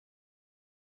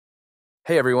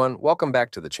Hey everyone, welcome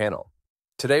back to the channel.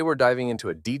 Today we're diving into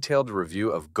a detailed review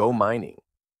of GoMining.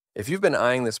 If you've been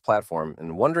eyeing this platform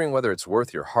and wondering whether it's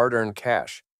worth your hard-earned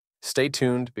cash, stay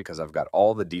tuned because I've got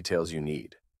all the details you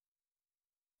need.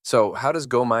 So, how does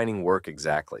GoMining work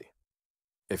exactly?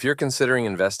 If you're considering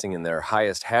investing in their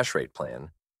highest hash rate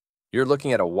plan, you're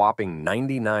looking at a whopping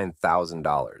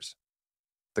 $99,000.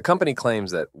 The company claims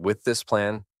that with this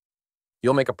plan,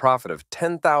 you'll make a profit of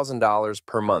 $10,000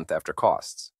 per month after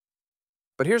costs.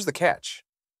 But here's the catch.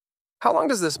 How long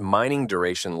does this mining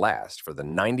duration last for the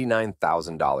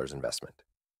 $99,000 investment?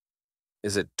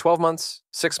 Is it 12 months,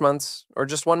 6 months, or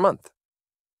just 1 month?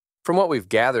 From what we've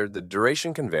gathered, the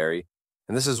duration can vary,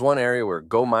 and this is one area where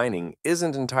GoMining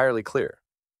isn't entirely clear.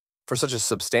 For such a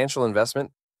substantial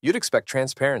investment, you'd expect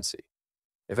transparency.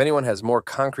 If anyone has more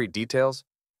concrete details,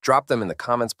 drop them in the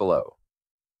comments below.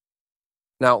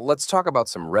 Now, let's talk about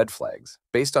some red flags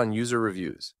based on user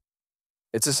reviews.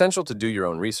 It's essential to do your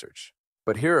own research,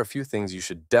 but here are a few things you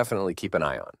should definitely keep an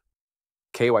eye on.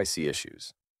 KYC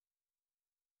issues.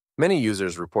 Many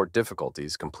users report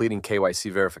difficulties completing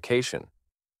KYC verification,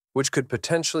 which could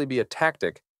potentially be a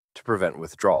tactic to prevent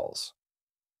withdrawals.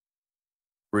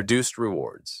 Reduced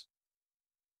rewards.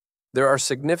 There are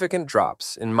significant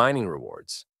drops in mining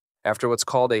rewards after what's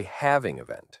called a halving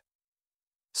event.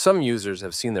 Some users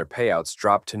have seen their payouts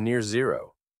drop to near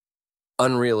zero.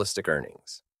 Unrealistic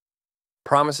earnings.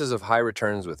 Promises of high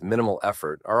returns with minimal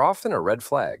effort are often a red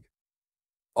flag.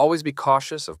 Always be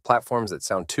cautious of platforms that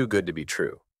sound too good to be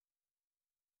true.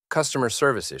 Customer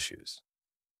service issues.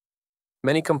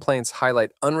 Many complaints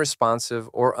highlight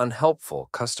unresponsive or unhelpful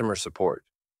customer support,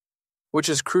 which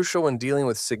is crucial when dealing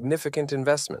with significant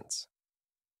investments.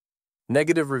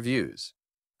 Negative reviews.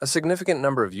 A significant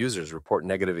number of users report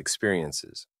negative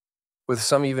experiences, with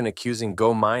some even accusing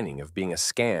GoMining of being a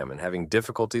scam and having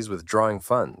difficulties withdrawing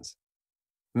funds.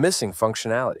 Missing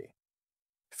functionality.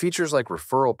 Features like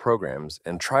referral programs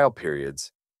and trial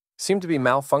periods seem to be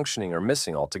malfunctioning or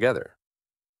missing altogether.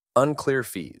 Unclear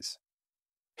fees.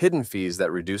 Hidden fees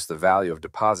that reduce the value of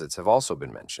deposits have also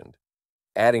been mentioned,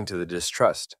 adding to the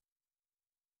distrust.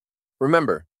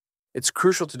 Remember, it's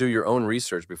crucial to do your own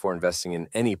research before investing in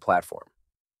any platform,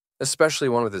 especially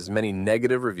one with as many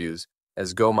negative reviews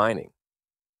as GoMining.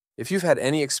 If you've had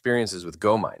any experiences with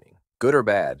GoMining, good or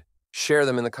bad, share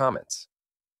them in the comments.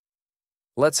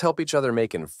 Let's help each other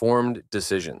make informed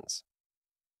decisions.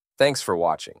 Thanks for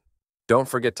watching. Don't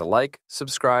forget to like,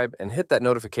 subscribe, and hit that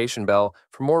notification bell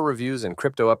for more reviews and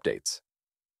crypto updates.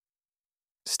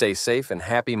 Stay safe and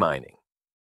happy mining.